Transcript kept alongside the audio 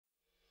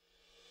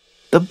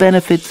the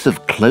benefits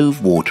of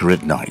clove water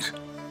at night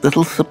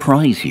that'll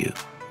surprise you.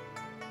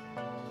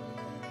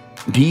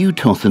 Do you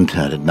toss and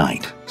turn at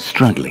night,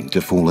 struggling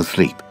to fall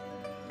asleep?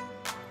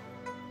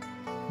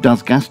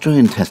 Does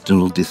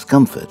gastrointestinal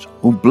discomfort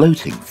or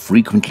bloating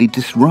frequently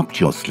disrupt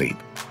your sleep?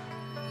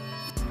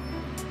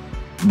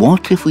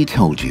 What if we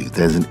told you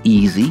there's an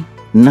easy,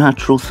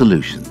 natural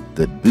solution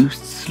that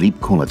boosts sleep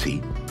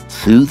quality,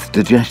 soothes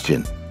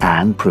digestion,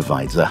 and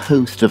provides a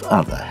host of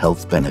other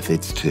health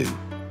benefits too?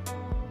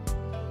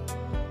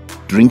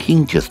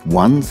 Drinking just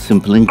one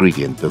simple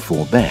ingredient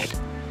before bed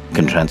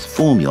can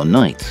transform your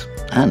nights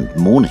and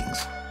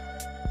mornings.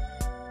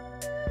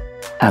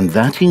 And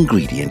that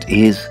ingredient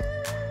is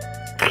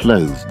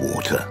clove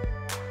water.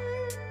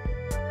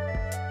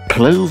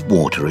 Clove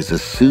water is a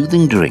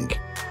soothing drink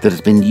that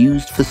has been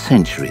used for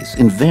centuries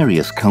in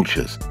various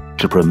cultures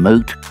to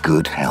promote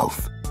good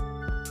health.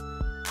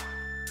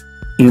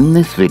 In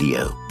this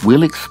video,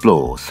 we'll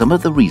explore some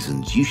of the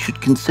reasons you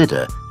should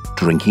consider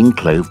drinking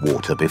clove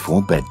water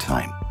before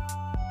bedtime.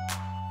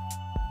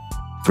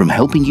 From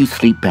helping you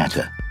sleep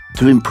better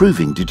to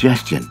improving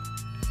digestion,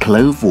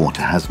 clove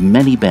water has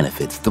many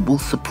benefits that will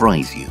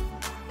surprise you.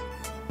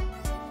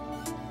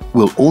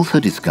 We'll also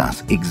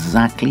discuss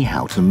exactly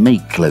how to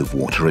make clove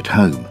water at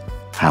home,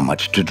 how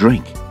much to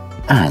drink,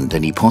 and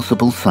any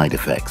possible side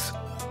effects.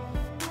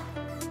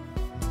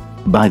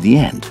 By the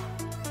end,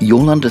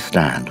 you'll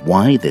understand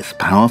why this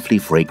powerfully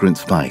fragrant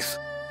spice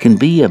can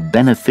be a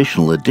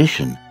beneficial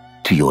addition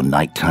to your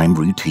nighttime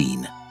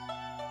routine.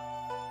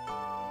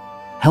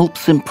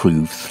 Helps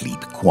improve sleep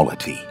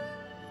quality.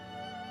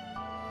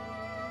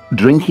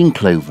 Drinking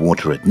clove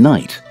water at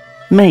night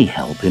may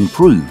help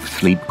improve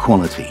sleep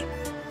quality.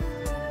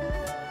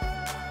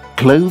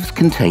 Cloves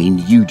contain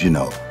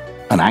eugenol,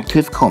 an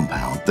active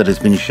compound that has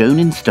been shown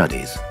in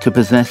studies to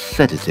possess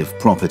sedative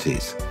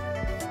properties.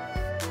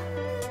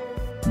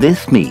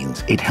 This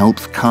means it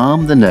helps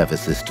calm the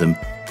nervous system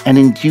and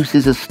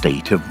induces a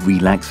state of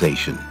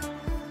relaxation.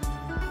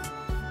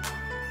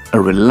 A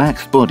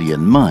relaxed body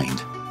and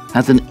mind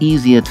has an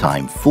easier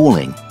time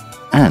falling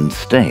and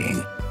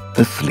staying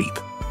asleep.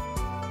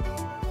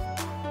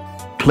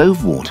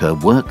 Clove water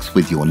works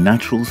with your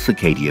natural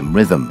circadian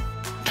rhythm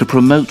to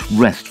promote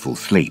restful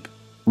sleep,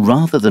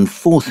 rather than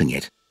forcing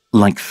it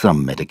like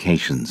some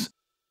medications.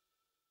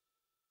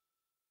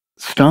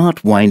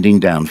 Start winding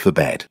down for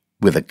bed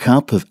with a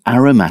cup of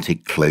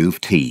aromatic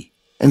clove tea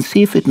and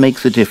see if it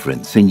makes a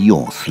difference in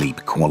your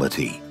sleep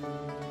quality.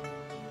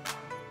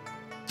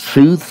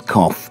 Soothes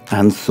cough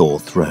and sore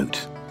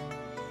throat.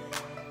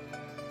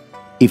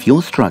 If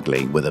you're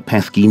struggling with a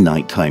pesky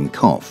nighttime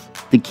cough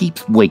that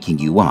keeps waking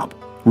you up,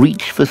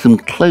 reach for some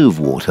clove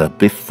water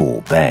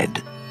before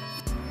bed.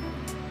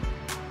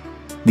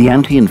 The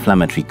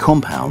anti-inflammatory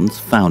compounds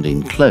found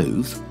in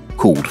cloves,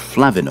 called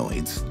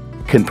flavonoids,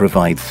 can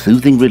provide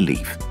soothing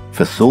relief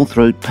for sore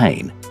throat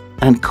pain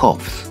and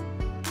coughs.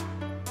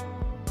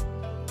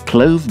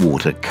 Clove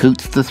water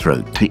coats the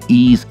throat to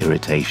ease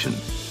irritation,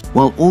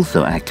 while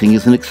also acting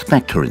as an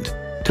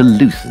expectorant to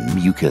loosen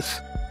mucus.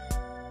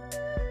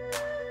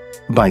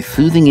 By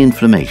soothing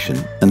inflammation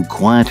and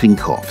quieting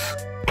coughs,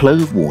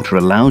 clove water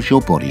allows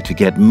your body to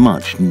get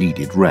much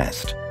needed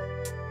rest.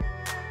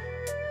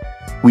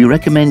 We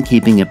recommend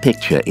keeping a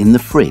picture in the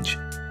fridge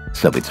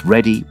so it's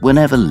ready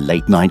whenever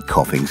late-night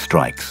coughing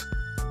strikes.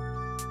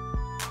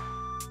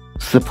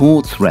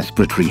 Supports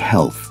respiratory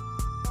health.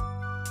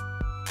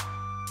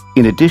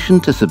 In addition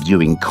to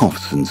subduing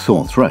coughs and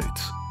sore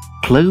throats,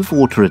 clove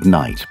water at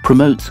night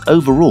promotes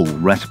overall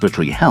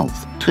respiratory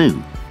health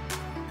too.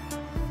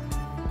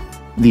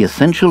 The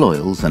essential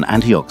oils and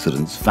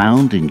antioxidants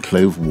found in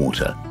clove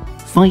water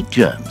fight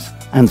germs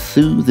and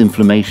soothe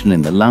inflammation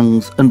in the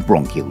lungs and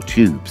bronchial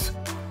tubes.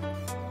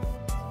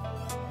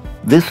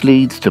 This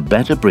leads to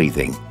better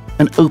breathing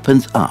and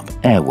opens up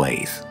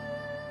airways.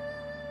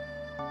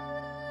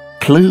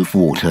 Clove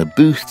water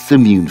boosts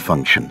immune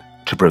function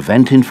to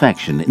prevent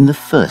infection in the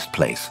first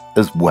place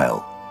as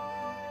well.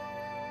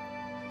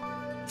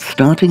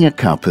 Starting a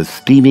cup of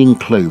steaming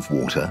clove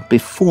water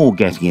before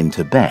getting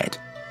into bed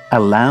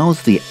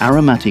allows the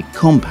aromatic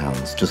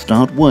compounds to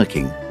start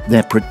working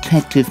their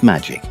protective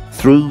magic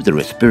through the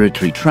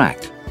respiratory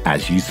tract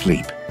as you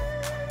sleep.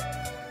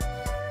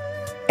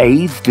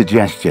 Aids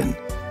digestion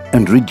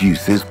and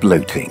reduces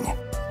bloating.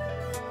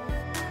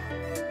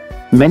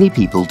 Many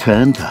people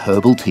turn to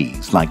herbal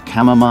teas like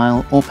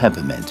chamomile or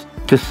peppermint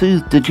to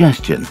soothe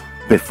digestion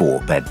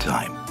before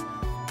bedtime.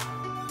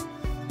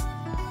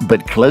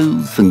 But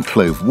cloves and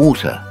clove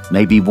water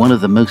may be one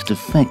of the most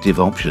effective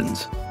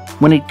options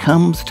when it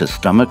comes to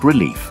stomach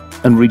relief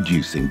and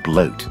reducing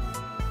bloat.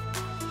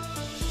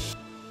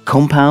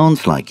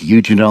 Compounds like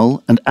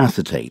eugenol and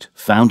acetate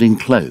found in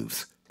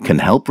cloves can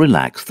help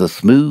relax the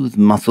smooth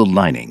muscle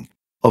lining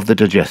of the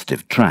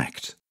digestive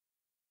tract.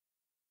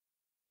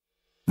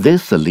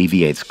 This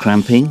alleviates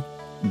cramping,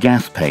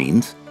 gas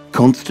pains,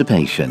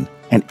 constipation,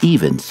 and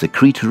even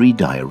secretory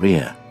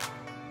diarrhea.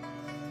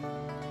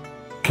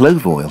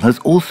 Clove oil has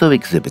also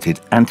exhibited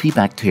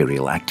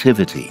antibacterial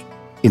activity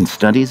in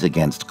studies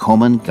against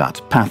common gut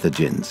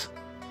pathogens.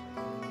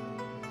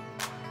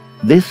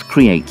 This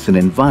creates an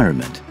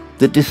environment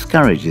that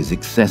discourages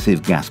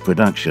excessive gas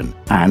production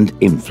and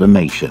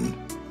inflammation.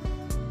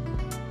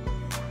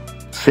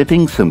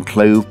 Sipping some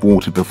clove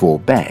water before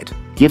bed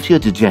gives your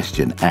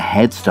digestion a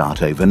head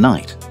start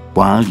overnight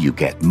while you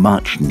get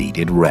much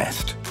needed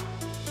rest.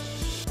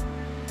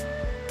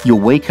 You'll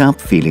wake up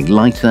feeling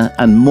lighter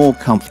and more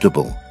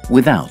comfortable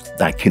without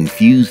that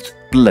confused,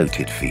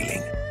 bloated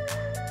feeling.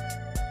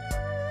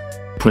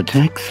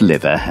 Protects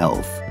liver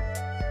health.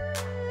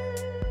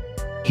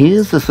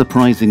 Here's a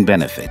surprising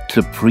benefit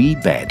to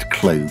pre-bed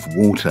clove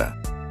water.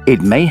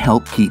 It may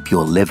help keep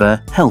your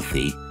liver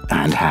healthy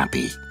and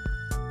happy.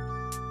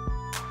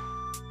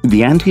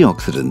 The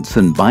antioxidants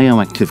and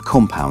bioactive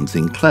compounds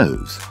in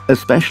cloves,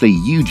 especially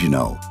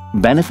eugenol,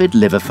 benefit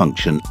liver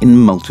function in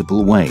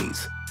multiple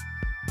ways.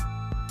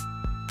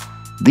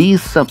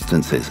 These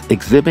substances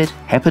exhibit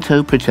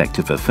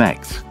hepatoprotective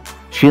effects,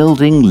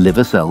 shielding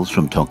liver cells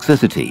from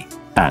toxicity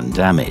and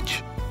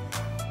damage.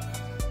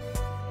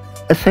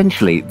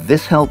 Essentially,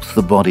 this helps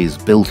the body's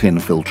built-in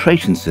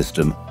filtration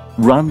system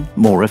run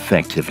more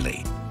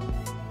effectively.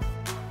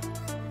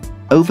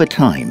 Over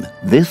time,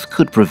 this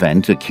could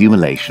prevent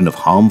accumulation of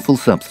harmful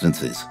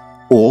substances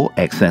or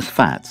excess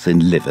fats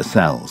in liver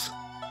cells.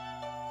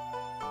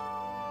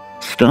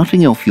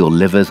 Starting off your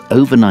liver's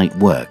overnight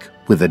work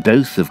with a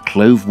dose of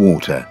clove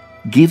water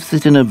gives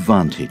it an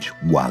advantage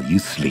while you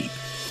sleep.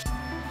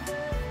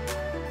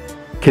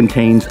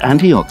 Contains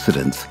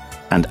antioxidants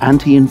and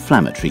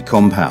anti-inflammatory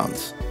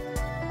compounds.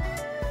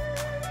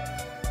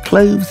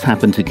 Cloves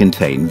happen to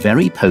contain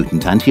very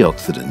potent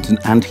antioxidant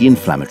and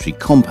anti-inflammatory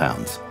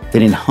compounds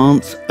that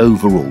enhance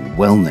overall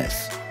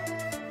wellness.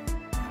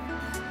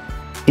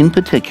 In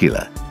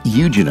particular,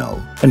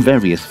 eugenol and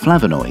various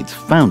flavonoids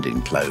found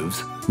in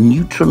cloves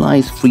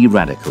neutralize free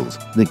radicals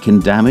that can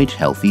damage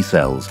healthy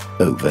cells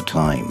over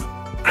time.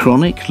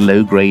 Chronic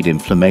low-grade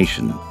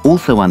inflammation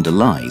also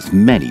underlies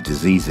many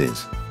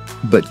diseases,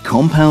 but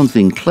compounds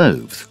in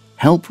cloves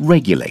help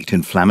regulate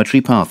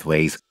inflammatory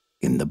pathways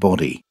in the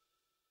body.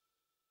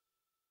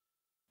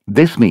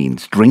 This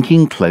means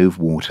drinking clove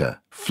water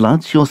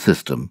floods your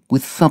system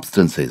with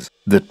substances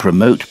that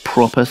promote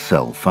proper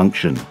cell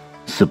function,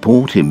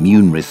 support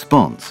immune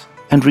response,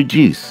 and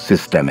reduce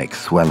systemic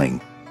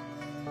swelling.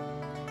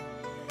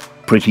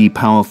 Pretty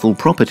powerful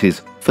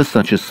properties for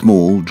such a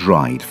small,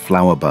 dried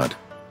flower bud.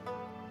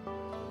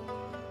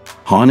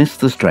 Harness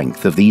the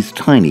strength of these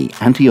tiny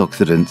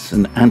antioxidants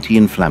and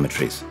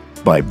anti-inflammatories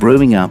by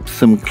brewing up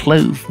some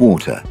clove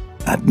water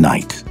at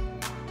night.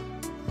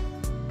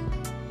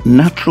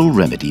 Natural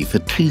remedy for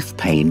tooth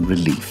pain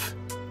relief.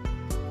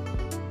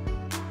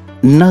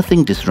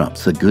 Nothing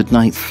disrupts a good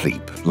night's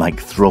sleep like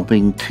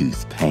throbbing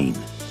tooth pain.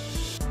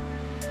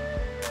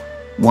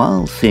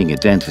 While seeing a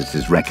dentist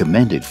is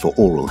recommended for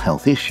oral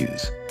health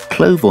issues,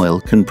 clove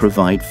oil can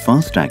provide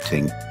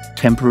fast-acting,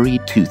 temporary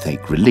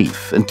toothache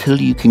relief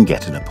until you can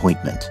get an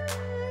appointment.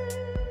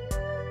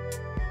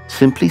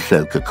 Simply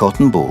soak a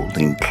cotton ball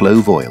in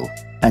clove oil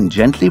and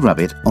gently rub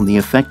it on the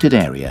affected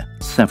area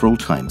several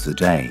times a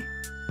day.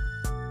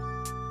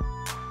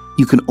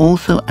 You can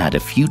also add a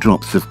few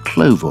drops of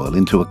clove oil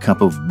into a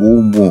cup of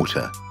warm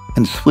water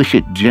and swish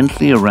it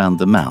gently around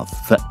the mouth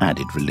for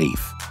added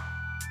relief.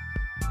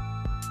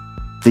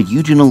 The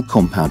eugenol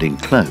compound in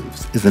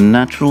cloves is a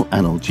natural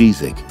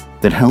analgesic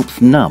that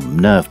helps numb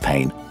nerve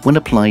pain when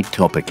applied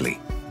topically.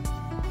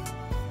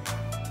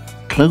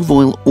 Clove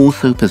oil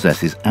also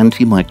possesses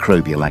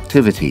antimicrobial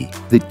activity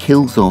that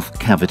kills off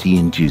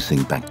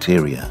cavity-inducing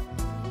bacteria.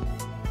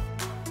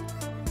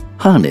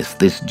 Harness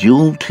this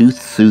dual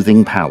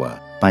tooth-soothing power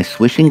by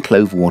swishing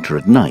clove water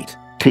at night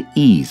to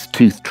ease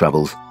tooth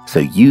troubles so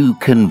you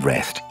can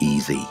rest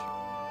easy.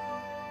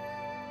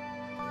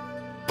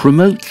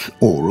 Promotes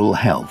oral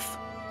health.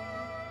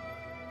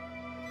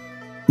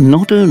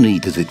 Not only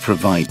does it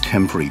provide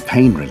temporary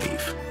pain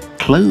relief,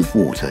 clove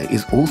water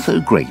is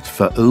also great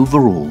for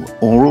overall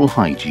oral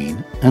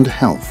hygiene and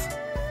health.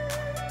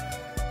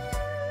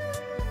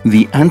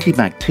 The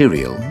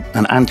antibacterial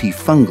and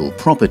antifungal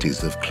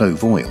properties of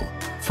clove oil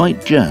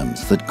fight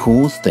germs that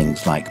cause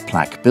things like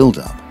plaque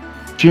buildup,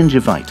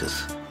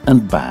 gingivitis,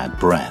 and bad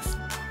breath.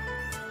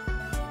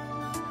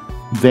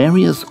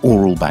 Various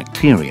oral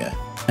bacteria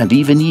and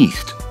even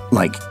yeast,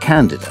 like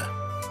Candida,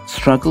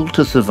 struggle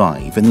to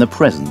survive in the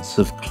presence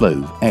of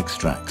clove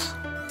extracts.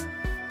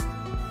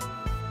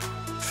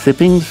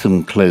 Sipping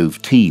some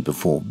clove tea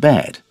before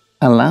bed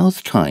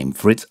allows time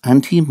for its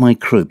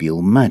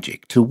antimicrobial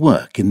magic to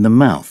work in the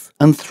mouth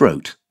and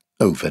throat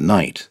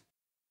overnight.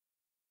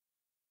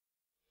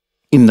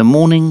 In the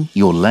morning,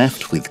 you're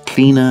left with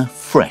cleaner,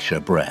 fresher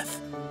breath.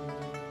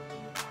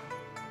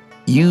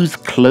 Use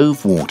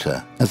clove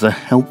water as a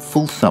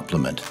helpful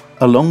supplement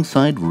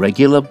alongside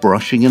regular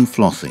brushing and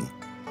flossing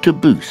to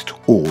boost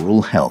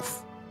oral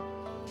health.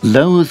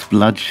 Lowers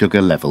blood sugar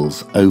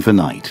levels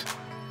overnight.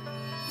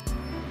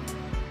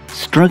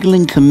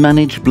 Struggling to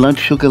manage blood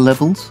sugar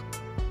levels?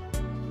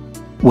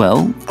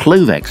 Well,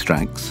 clove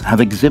extracts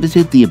have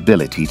exhibited the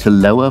ability to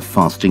lower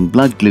fasting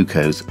blood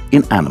glucose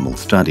in animal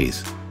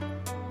studies.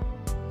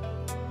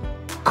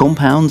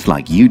 Compounds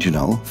like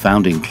eugenol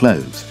found in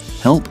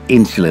cloves help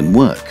insulin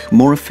work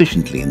more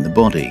efficiently in the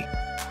body.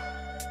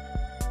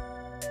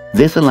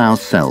 This allows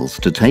cells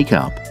to take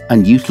up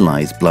and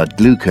utilize blood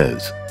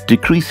glucose,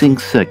 decreasing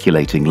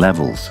circulating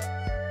levels.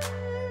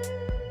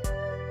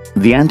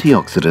 The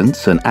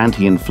antioxidants and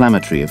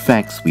anti-inflammatory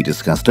effects we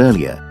discussed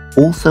earlier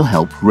also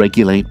help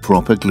regulate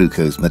proper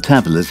glucose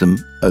metabolism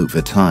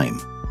over time.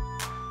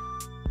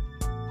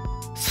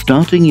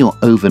 Starting your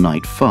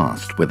overnight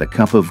fast with a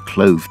cup of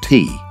clove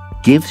tea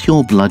gives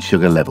your blood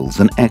sugar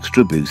levels an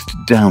extra boost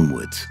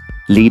downwards,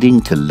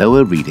 leading to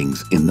lower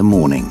readings in the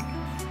morning.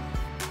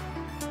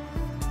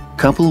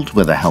 Coupled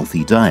with a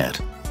healthy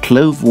diet,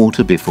 clove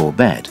water before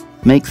bed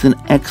makes an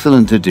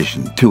excellent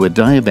addition to a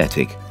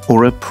diabetic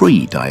or a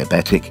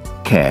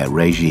pre-diabetic care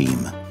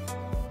regime.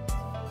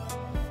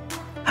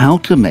 How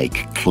to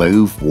make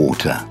clove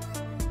water.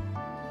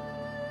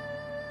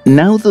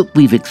 Now that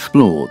we've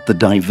explored the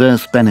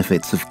diverse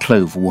benefits of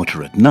clove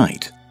water at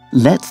night,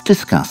 let's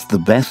discuss the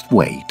best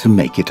way to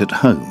make it at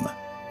home.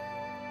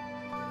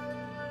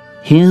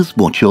 Here's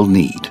what you'll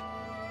need.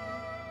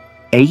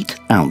 8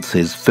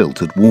 ounces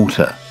filtered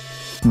water,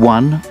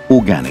 1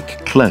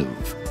 organic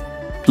clove,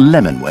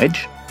 lemon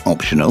wedge,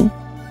 optional,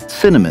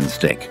 cinnamon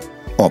stick,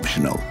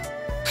 optional,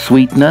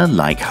 sweetener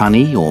like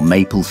honey or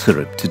maple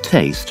syrup to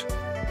taste,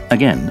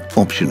 again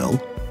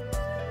optional.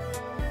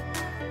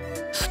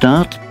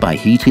 Start by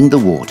heating the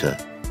water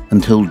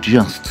until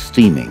just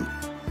steaming.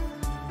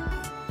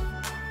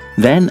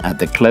 Then add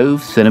the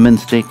clove, cinnamon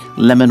stick,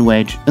 lemon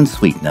wedge and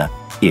sweetener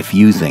if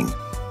using.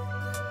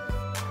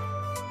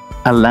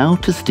 Allow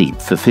to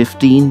steep for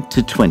 15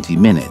 to 20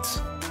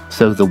 minutes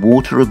so the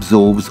water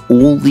absorbs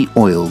all the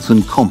oils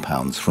and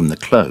compounds from the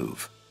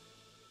clove.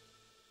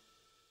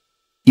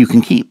 You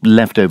can keep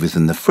leftovers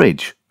in the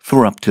fridge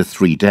for up to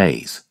 3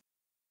 days.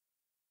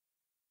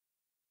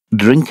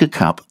 Drink a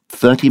cup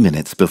 30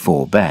 minutes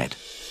before bed.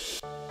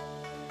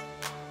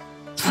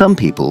 Some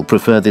people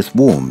prefer this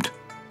warmed,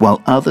 while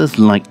others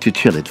like to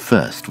chill it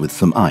first with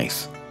some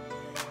ice.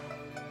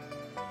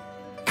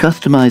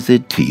 Customize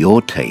it to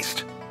your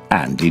taste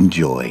and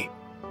enjoy.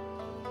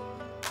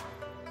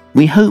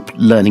 We hope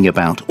learning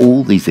about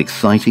all these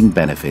exciting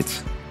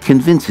benefits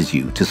convinces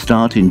you to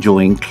start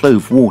enjoying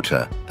clove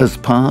water as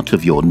part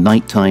of your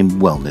nighttime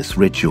wellness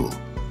ritual.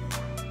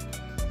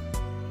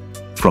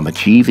 From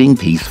achieving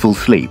peaceful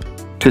sleep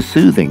to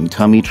soothing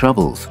tummy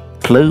troubles,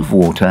 clove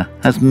water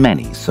has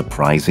many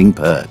surprising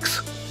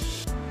perks.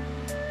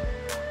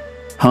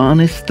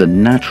 Harness the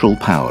natural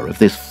power of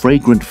this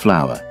fragrant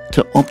flower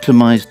to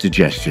optimize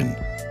digestion,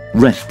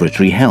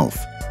 respiratory health,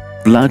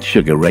 blood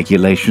sugar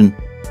regulation,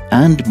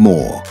 and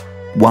more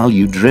while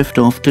you drift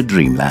off to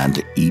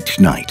dreamland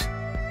each night.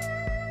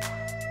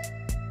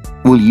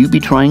 Will you be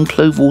trying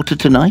clove water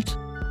tonight?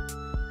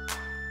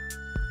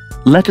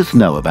 Let us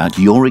know about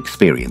your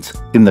experience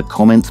in the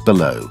comments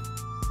below.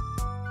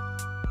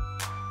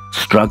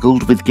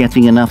 Struggled with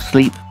getting enough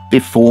sleep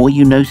before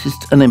you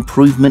noticed an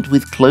improvement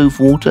with clove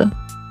water?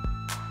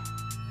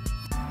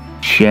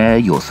 Share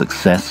your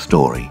success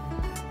story.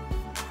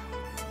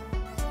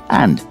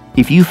 And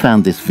if you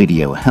found this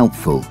video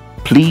helpful,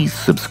 please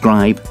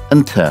subscribe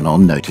and turn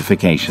on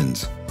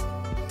notifications.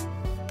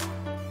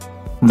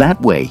 That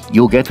way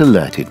you'll get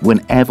alerted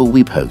whenever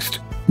we post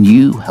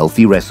new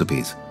healthy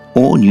recipes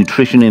or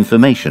nutrition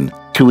information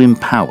to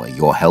empower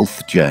your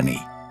health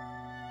journey.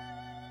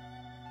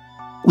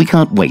 We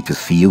can't wait to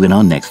see you in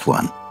our next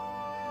one.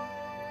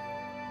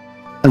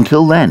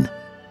 Until then,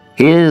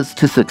 here's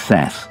to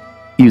success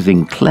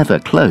using clever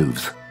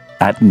cloves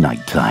at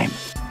nighttime.